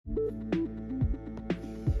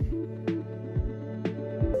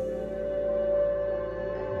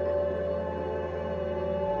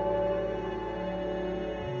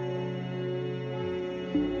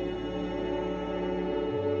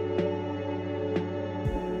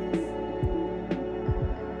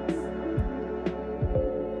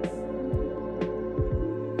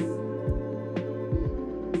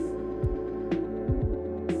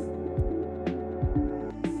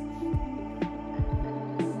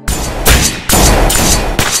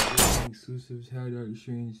exclusives. How Doctor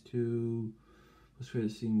Strange 2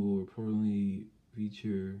 post-credit scene will reportedly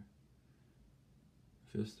feature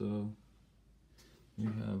Mephisto. We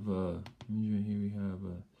have right here. We have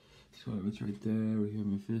it's right there. We have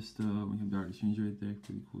Mephisto. We have Doctor Strange right there.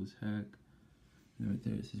 Pretty cool as heck. And right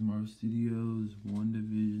there it says Marvel Studios,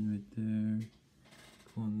 WandaVision right there.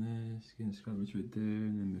 Click on this. Getting Scarlet Witch right there,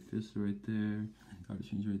 and then Mephisto right there. Doctor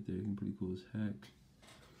Strange right there. Looking pretty cool as heck.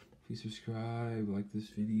 Please subscribe, like this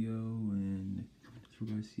video, and so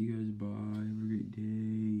guys, see you guys, bye. Have a great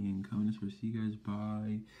day, and comments for see you guys,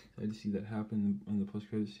 bye. I'd like to see that happen on the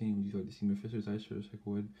post-credit scene. Would you like to see Mephisto's eyes shut like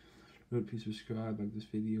wood? Please subscribe, like this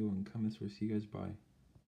video, and comments for see you guys, bye.